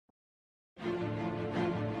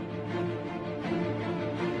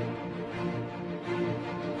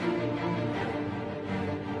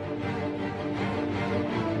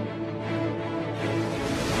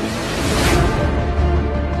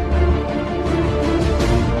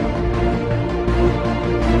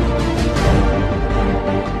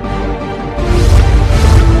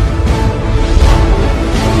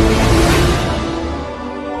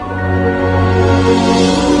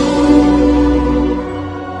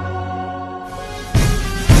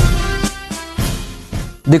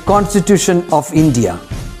The Constitution of India,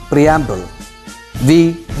 Preamble.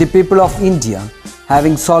 We, the people of India,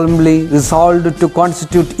 having solemnly resolved to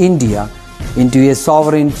constitute India into a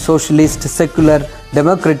sovereign, socialist, secular,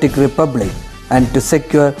 democratic republic and to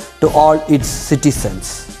secure to all its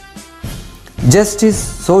citizens justice,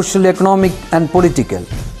 social, economic and political,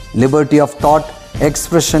 liberty of thought,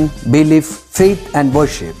 expression, belief, faith and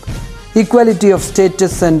worship, equality of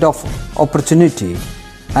status and of opportunity,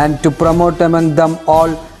 and to promote among them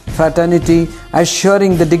all fraternity,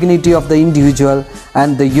 assuring the dignity of the individual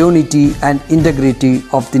and the unity and integrity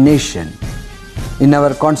of the nation. In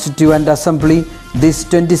our Constituent Assembly, this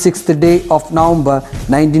 26th day of November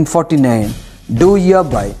 1949, do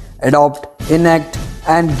hereby adopt, enact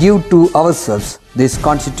and give to ourselves this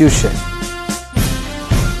Constitution.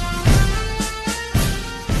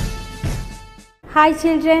 Hi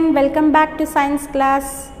children, welcome back to science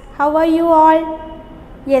class. How are you all?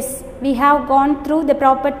 Yes, we have gone through the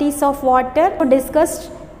properties of water,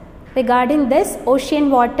 discussed regarding this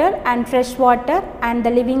ocean water and fresh water and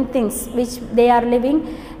the living things which they are living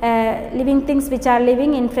things which are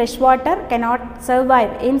living in fresh water cannot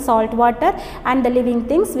survive in salt water, and the living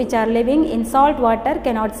things which are living in salt water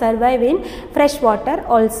cannot survive in fresh water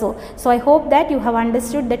also. So I hope that you have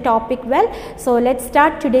understood the topic well. So let's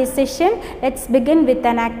start today's session. Let's begin with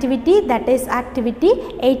an activity, that is activity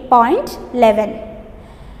 8.11.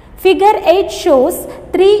 Figure 8 shows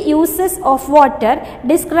 3 uses of water.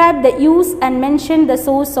 Describe the use and mention the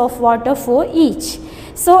source of water for each.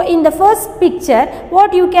 So in the first picture,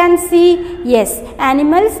 what you can see? Yes,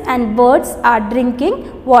 animals and birds are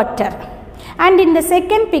drinking water. And in the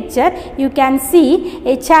second picture, you can see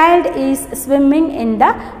a child is swimming in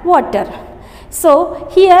the water. So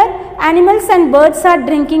here animals and birds are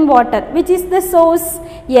drinking water. Which is the source?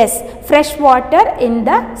 Yes, fresh water in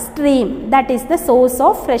the stream. That is the source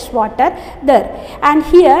of fresh water there. And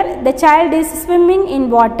here the child is swimming in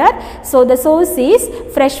water. So the source is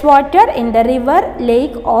fresh water in the river,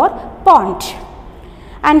 lake or pond.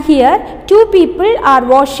 And here 2 people are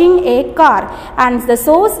washing a car and the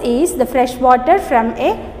source is the fresh water from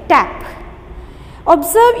a tap.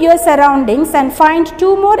 Observe your surroundings and find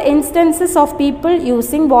 2 more instances of people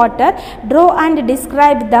using water. Draw and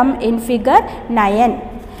describe them in figure 9.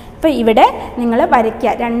 ഇപ്പോൾ ഇവിടെ നിങ്ങൾ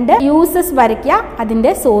വരയ്ക്കുക, 2 uses വരയ്ക്കുക,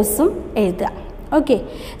 അതിൻ്റെ സോഴ്സും എഴുതുക. Okay,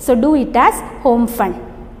 so do it as home fun.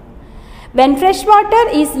 When fresh water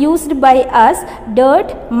is used by us, dirt,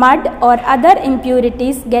 mud or other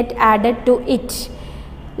impurities get added to it.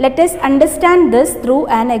 Let us understand this through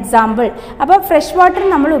an example. അപ്പോൾ fresh water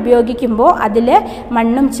നമ്മൾ ഉപയോഗിക്കുമ്പോൾ അതിൽ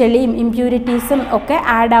മണ്ണും ചെളിയും ഇംപ്യൂരിറ്റീസും ഒക്കെ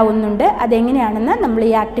add ആവുന്നുണ്ട്. അതെങ്ങനെയാണെന്ന് നമ്മൾ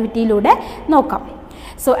ഈ ആക്ടിവിറ്റിയിലൂടെ നോക്കാം.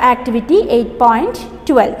 So activity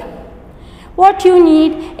 8.12. What you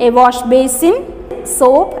need? A wash basin,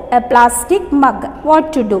 soap, a plastic mug. What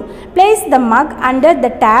to do? Place the mug under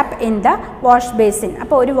the tap in the wash basin.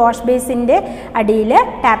 അപ്പോൾ ഒരു വാഷ് ബേസിൻ്റെ അടിയിൽ,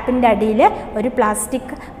 ടാപ്പിൻ്റെ അടിയിൽ ഒരു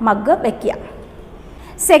പ്ലാസ്റ്റിക് മഗ് വയ്ക്കുക.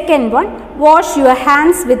 Second one, wash your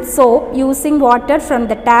hands with soap using water from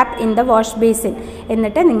the tap in the wash basin.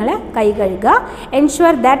 എന്നിട്ട് നിങ്ങൾ കൈ കഴുകുക.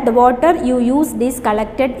 Ensure that the water you used is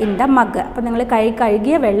collected in the mug. അപ്പോൾ നിങ്ങൾ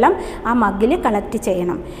കഴുകിയ വെള്ളം ആ മഗ്ഗിൽ കളക്ട്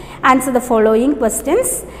ചെയ്യണം. Answer the following questions.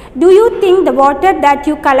 Do you think the water that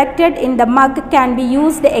you collected in the mug can be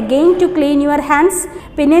used again to clean your hands?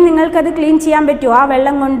 പിന്നെ നിങ്ങൾക്കത് clean ചെയ്യാൻ പറ്റുമോ ആ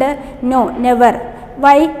വെള്ളം കൊണ്ട്? No, never.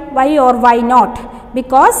 Why or why not?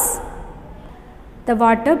 Because the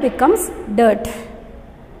water becomes dirt.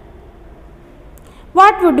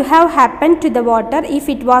 What would have happened to the water if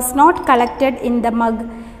it was not collected in the mug?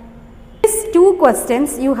 These 2 questions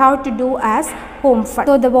you have to do as home fun.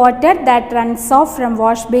 So the water that runs off from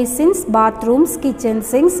wash basins, bathrooms, kitchen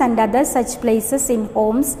sinks and other such places in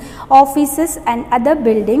homes, offices and other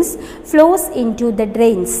buildings flows into the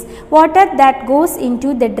drains. Water that goes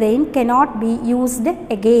into the drain cannot be used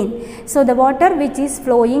again. So the water which is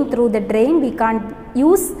flowing through the drain, we can't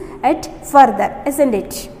use it further, isn't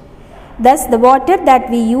it? Thus, the water that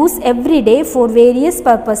we use every day for various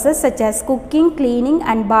purposes such as cooking, cleaning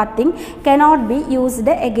and bathing cannot be used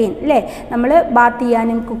again. അല്ലേ, നമ്മൾ ബാത്ത്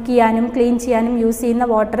ചെയ്യാനും cook ചെയ്യാനും clean ചെയ്യാനും use ചെയ്യുന്ന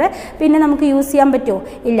water പിന്നെ നമുക്ക് use ചെയ്യാൻ പറ്റുമോ?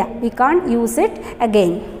 ഇല്ല, we can't use it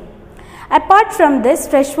again. Apart from this,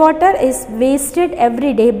 fresh water is wasted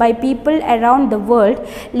every day by people around the world.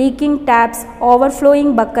 Leaking taps, overflowing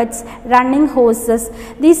buckets, running hoses.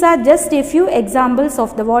 These are just a few examples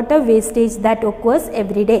of the water wastage that occurs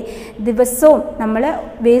every day. ദിവസവും നമ്മൾ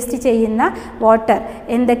waste ചെയ്യുന്ന water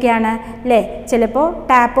എന്തൊക്കെയാണ്? അല്ലേ, ചിലപ്പോൾ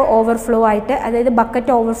tap overflow ആയിട്ട്, അതായത്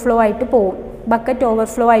bucket overflow ആയിട്ട് പോവും. ബക്കറ്റ്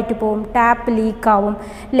ഓവർഫ്ലോ ആയിട്ട് പോകും, ടാപ്പ് ലീക്ക് ആവും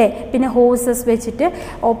അല്ലേ, പിന്നെ ഹോസസ് വെച്ചിട്ട്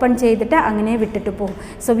ഓപ്പൺ ചെയ്തിട്ട് അങ്ങനെ വിട്ടിട്ട് പോകും.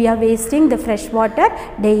 So we R wasting the fresh water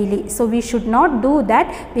daily. So we should not do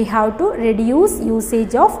that. We have to reduce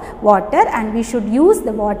usage of water and we should use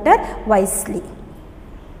the water wisely.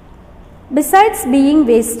 Besides being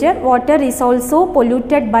wasted, water is also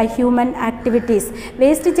polluted by human activities.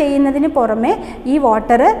 Waste ചെയ്യുന്നതിന് പുറമെ ഈ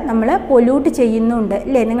water നമ്മൾ pollute ചെയ്യുന്നുണ്ട്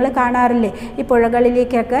അല്ലേ. നിങ്ങൾ കാണാറില്ലേ ഈ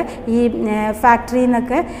പുഴകളിലേക്കൊക്കെ ഈ ഫാക്ടറിയിൽ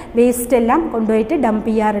നിന്നൊക്കെ വേസ്റ്റ് എല്ലാം കൊണ്ടുപോയിട്ട് ഡംപ്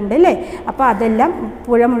ചെയ്യാറുണ്ട് അല്ലേ. അപ്പോൾ അതെല്ലാം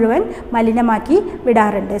പുഴ മുഴുവൻ മലിനമാക്കി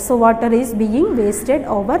വിടാറുണ്ട്. So water is being wasted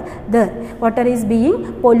over there. Water is being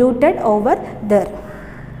polluted over there.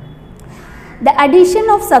 The addition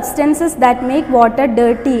of substances that make water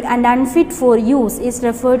dirty and unfit for use is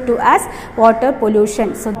referred to as water pollution.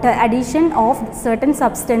 So the addition of certain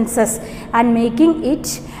substances and making it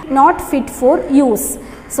not fit for use.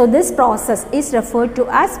 So this process is referred to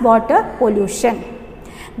as water pollution.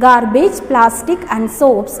 Garbage, plastic and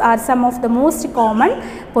soaps are some of the most common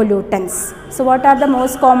pollutants. So what are the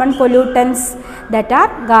most common pollutants? That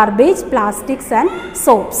are garbage, plastics and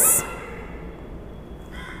soaps.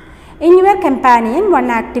 In your companion, one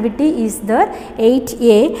activity is the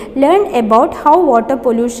 8A. Learn about how water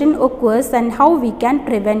pollution occurs and how we can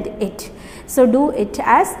prevent it. So do it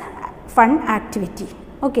as fun activity.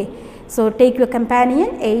 Okay. So take your companion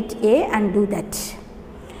 8A and do that.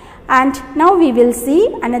 And now we will see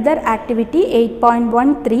another activity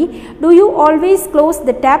 8.13. Do you always close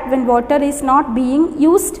the tap when water is not being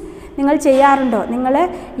used? നിങ്ങൾ ചെയ്യാറുണ്ടോ? നിങ്ങൾ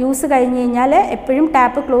use കഴിഞ്ഞ് കഴിഞ്ഞാൽ എപ്പോഴും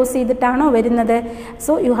tap close ചെയ്തിട്ടാണോ വരുന്നത്?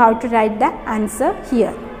 So you have to write the answer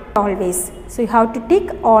here. Always. So you have to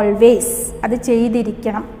tick always. അത്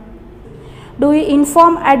ചെയ്തിരിക്കണം. Do you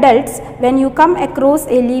inform adults when you come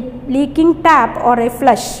across A leaking tap or A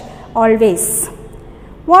flush? Always.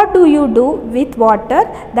 What do you do with water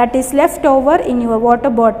that is left over in your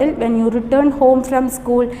water bottle when you return home from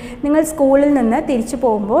school? നിങ്ങൾ സ്കൂളിൽ നിന്ന് തിരിച്ചു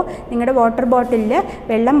പോകുമ്പോൾ നിങ്ങളുടെ water ബോട്ടിലിൽ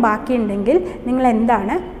വെള്ളം ബാക്കിയുണ്ടെങ്കിൽ നിങ്ങൾ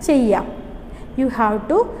എന്താണ് ചെയ്യുക? You have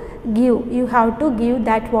to give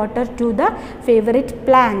that water to the favorite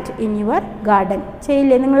plant in your garden.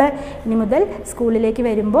 ചെയ്യില്ലേ നിങ്ങൾ? ഇനി മുതൽ സ്കൂളിലേക്ക്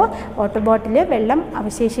വരുമ്പോൾ വാട്ടർ ബോട്ടിൽ വെള്ളം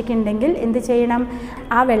അവശേഷിക്കുന്നുണ്ടെങ്കിൽ എന്ത് ചെയ്യണം?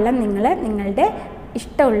 ആ വെള്ളം നിങ്ങൾ നിങ്ങളുടെ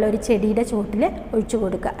ഇഷ്ടമുള്ള ഒരു ചെടിയുടെ ചുവട്ടിൽ ഒഴിച്ചു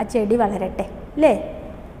കൊടുക്കുക. ആ ചെടി വളരട്ടെ അല്ലേ.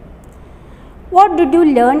 What did you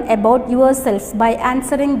learn about your self by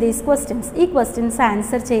answering these questions? ഈ ക്വസ്റ്റ്യൻസ്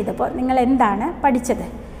ആൻസർ ചെയ്തപ്പോൾ നിങ്ങൾ എന്താണ് പഠിച്ചത്?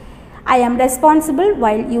 I am responsible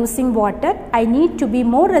while using water. I need to be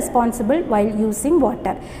more responsible while using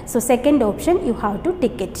water. So second option you have to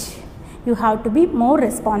tick it. You have to be more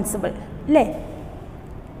responsible. അല്ലേ?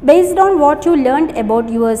 Based on what you learned about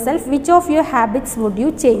yourself, which of your habits would you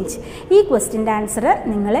change? ഈ ക്വസ്റ്റ്യൻ്റെ answer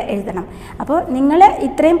നിങ്ങൾ എഴുതണം. അപ്പോൾ നിങ്ങൾ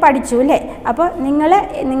ഇത്രയും പഠിച്ചു അല്ലേ. അപ്പോൾ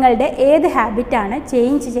നിങ്ങളുടെ ഏത് ഹാബിറ്റാണ്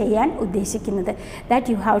ചേഞ്ച് ചെയ്യാൻ ഉദ്ദേശിക്കുന്നത്? That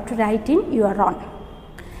you have to right in your own.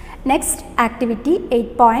 Next activity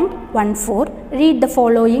 8.14. Read the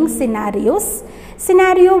following scenarios.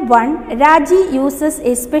 Scenario 1. Raji uses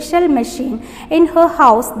a special machine in her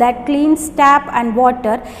house that cleans tap and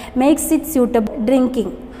water, makes it suitable for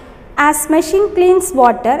drinking. As machine cleans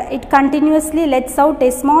water, it continuously lets out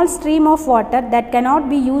a small stream of water that cannot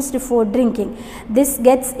be used for drinking. This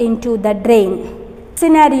gets into the drain.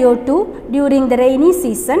 Scenario 2. During the rainy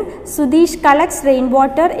season, Sudesh collects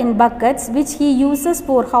rainwater in buckets which he uses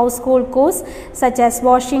for household chores such as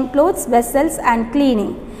washing clothes, vessels and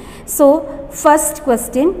cleaning. So, first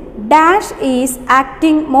question, Dash is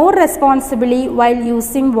acting more responsibly while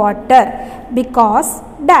using water because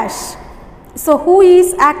Dash. So, who is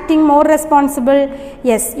acting more responsible?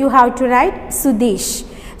 Yes, you have to write Sudesh.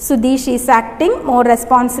 Sudesh is acting more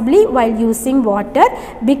responsibly while using water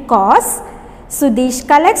because Sudesh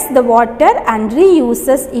collects the water and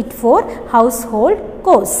reuses it for household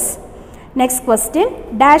chores. Next question,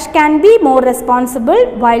 Dash can be more responsible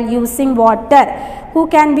while using water. Who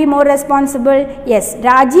can be more responsible? Yes,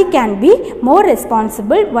 Raji can be more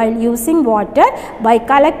responsible while using water by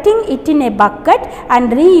collecting it in a bucket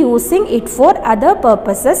and reusing it for other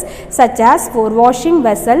purposes such as for washing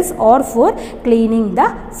vessels or for cleaning the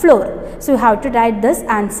floor. So you have to write this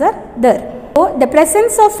answer there. So, the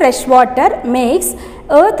presence of fresh water makes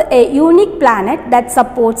Earth a unique planet that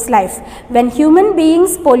supports life. When human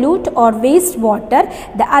beings pollute or waste water,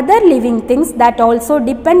 the other living things that also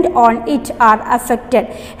depend on it are affected.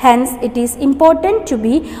 Hence, it is important to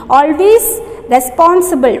be always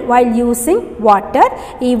responsible while using water.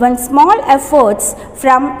 Even small efforts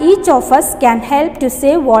from each of us can help to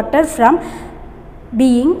save water from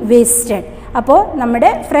being wasted. അപ്പോൾ നമ്മുടെ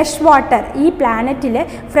fresh water, ഈ പ്ലാനറ്റിൽ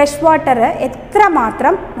fresh water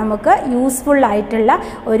എത്രമാത്രം നമുക്ക് useful ആയിട്ടുള്ള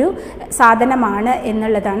ഒരു സാധനമാണ്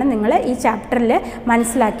എന്നുള്ളതാണ് നിങ്ങൾ ഈ ചാപ്റ്ററിൽ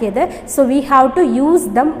മനസ്സിലാക്കിയത്. So we have to use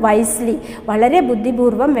dum wisely. വളരെ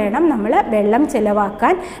ബുദ്ധിപൂർവ്വം വേണം നമ്മൾ വെള്ളം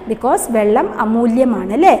ചിലവാക്കാൻ. ബിക്കോസ് വെള്ളം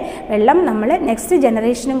അമൂല്യമാണ് അല്ലേ. വെള്ളം നമ്മൾ നെക്സ്റ്റ്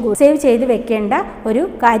ജനറേഷനും സേവ് ചെയ്ത് വെക്കേണ്ട ഒരു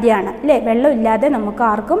കാര്യമാണ് അല്ലേ. വെള്ളം ഇല്ലാതെ നമുക്ക്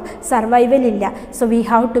ആർക്കും സർവൈവൽ ഇല്ല. So we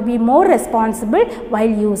have to be more responsible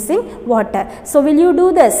while using water. So will you do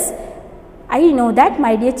this? I know that,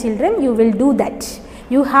 my dear children, you will do that.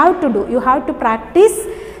 You have to do, you have to practice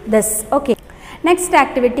this. Okay, next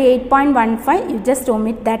activity 8.15, you just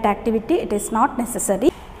omit that activity, it is not necessary.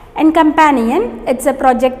 And companion, it's a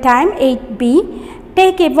project time. 8B,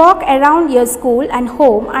 take a walk around your school and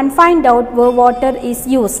home and find out where water is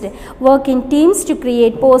used. Work in teams to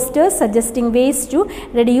create posters suggesting ways to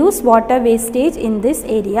reduce water wastage in these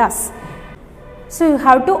areas. So you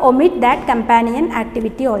have to omit that companion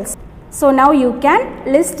activity also. So now you can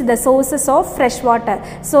list the sources of fresh water.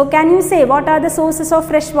 So can you say what are the sources of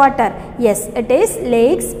fresh water? Yes, it is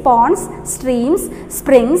lakes, ponds, streams,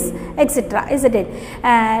 springs, etc. Isn't it?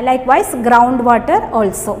 Likewise groundwater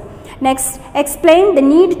also. Next, explain the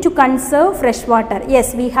need to conserve fresh water. Yes,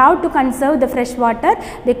 we have to conserve the fresh water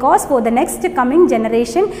because for the next coming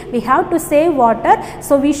generation we have to save water.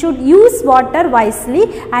 So we should use water wisely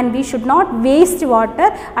and we should not waste water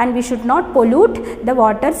and we should not pollute the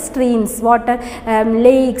water streams, water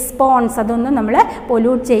lakes, ponds. അതൊന്നും നമ്മൾ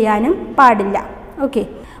pollute ചെയ്യാനും പാടില്ല. Okay.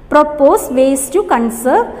 Propose ways to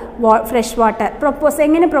conserve fresh water. Propose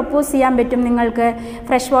എങ്ങനെ propose ചെയ്യാൻ പറ്റും നിങ്ങൾക്ക്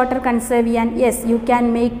fresh water conserve ചെയ്യാൻ? Yes, you can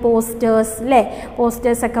make posters അല്ലേ.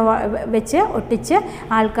 പോസ്റ്റേഴ്സൊക്കെ വെച്ച് ഒട്ടിച്ച്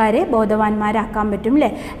ആൾക്കാരെ ബോധവാന്മാരാക്കാൻ പറ്റും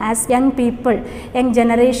അല്ലേ. As young people, young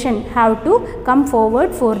generation have to come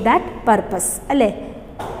forward for that purpose അല്ലേ.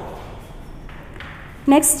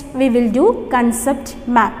 Next we will do concept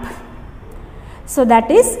map. So that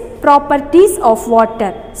is properties of water.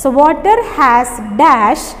 So water has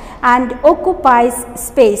dash and occupies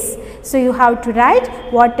space. So you have to write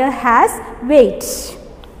water has weight.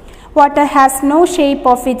 Water has no shape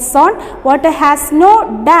of its own. Water has no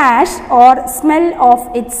dash or smell of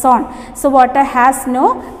its own. So water has no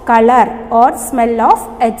color or smell of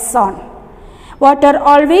its own. Water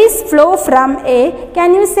always flow from a,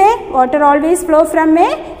 can you say water always flow from a?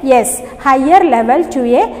 Yes, higher level to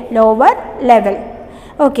a lower level.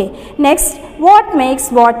 Okay, next, what makes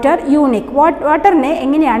water unique? Water ne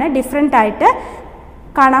enganeyana different aayittu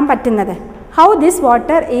കാണാൻ പറ്റുന്നത്? How this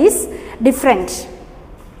water is different?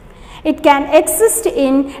 It can exist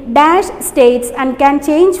in dash states and can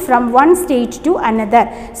change from one state to another.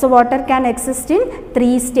 So water can exist in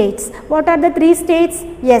 3 states. What are the 3 states?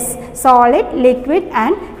 Yes, solid, liquid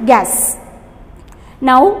and gas.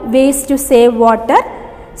 Now ways to save water.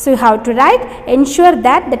 So you have to write, ensure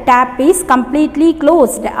that the tap is completely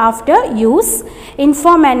closed after use.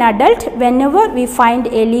 Inform an adult whenever we find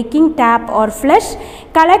a leaking tap or flush.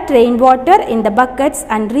 Collect rainwater in the buckets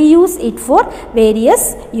and reuse it for various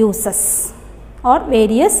uses or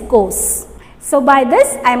various goals. So by this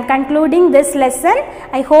I am concluding this lesson.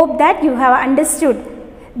 I hope that you have understood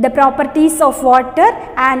the properties of water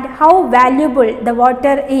and how valuable the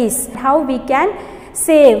water is, how we can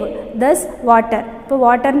save this water. ഇപ്പോൾ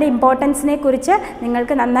വാട്ടറിൻ്റെ ഇമ്പോർട്ടൻസിനെ കുറിച്ച്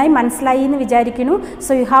നിങ്ങൾക്ക് നന്നായി മനസ്സിലായി എന്ന് വിചാരിക്കുന്നു.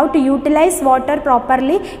 So you have to utilise water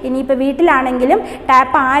properly. ഇനിയിപ്പോൾ വീട്ടിലാണെങ്കിലും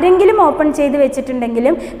ടാപ്പ് ആരെങ്കിലും ഓപ്പൺ ചെയ്ത്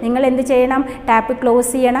വെച്ചിട്ടുണ്ടെങ്കിലും നിങ്ങൾ എന്ത് ചെയ്യണം? ടാപ്പ്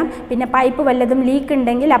ക്ലോസ് ചെയ്യണം. പിന്നെ പൈപ്പ് വല്ലതും ലീക്ക്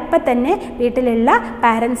ഉണ്ടെങ്കിൽ അപ്പം തന്നെ വീട്ടിലുള്ള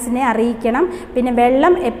പാരൻസിനെ അറിയിക്കണം. പിന്നെ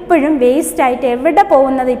വെള്ളം എപ്പോഴും വേസ്റ്റായിട്ട് എവിടെ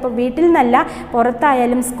പോകുന്നത്, ഇപ്പോൾ വീട്ടിൽ നിന്നല്ല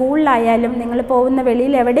പുറത്തായാലും സ്കൂളിലായാലും നിങ്ങൾ പോകുന്ന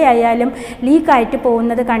വെളിയിൽ എവിടെയായാലും ലീക്കായിട്ട്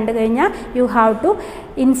പോകുന്നത് കണ്ടു കഴിഞ്ഞാൽ you have to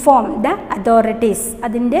inform the authorities.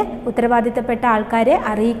 അതിൻ്റെ ഉത്തരവാദിത്തപ്പെട്ട ആൾക്കാരെ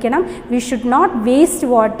അറിയിക്കണം. We should not waste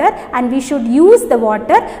water and we should use the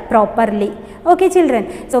water properly. Okay children,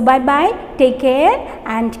 so bye bye, take care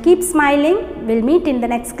and keep smiling. We'll meet in the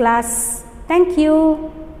next class. Thank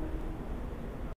you.